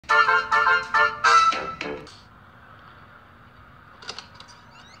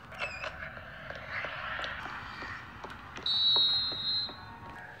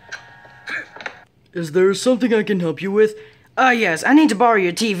Is there something I can help you with? Yes, I need to borrow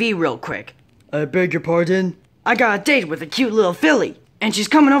your TV real quick. I beg your pardon? I got a date with a cute little filly, and she's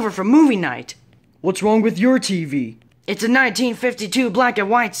coming over for movie night. What's wrong with your TV? It's a 1952 black and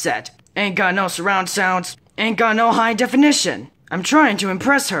white set. Ain't got no surround sounds, ain't got no high definition. I'm trying to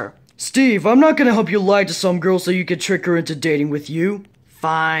impress her. Steve, I'm not gonna help you lie to some girl so you can trick her into dating with you.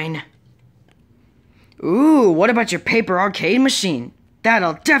 Fine. Ooh, what about your paper arcade machine?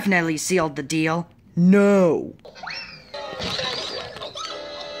 That'll definitely seal the deal. No.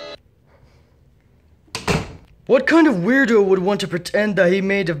 What kind of weirdo would want to pretend that he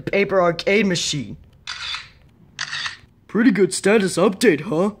made a paper arcade machine? Pretty good status update,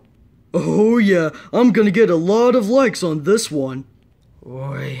 huh? Oh yeah, I'm gonna get a lot of likes on this one.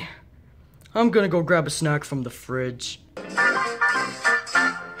 Oi. I'm gonna go grab a snack from the fridge.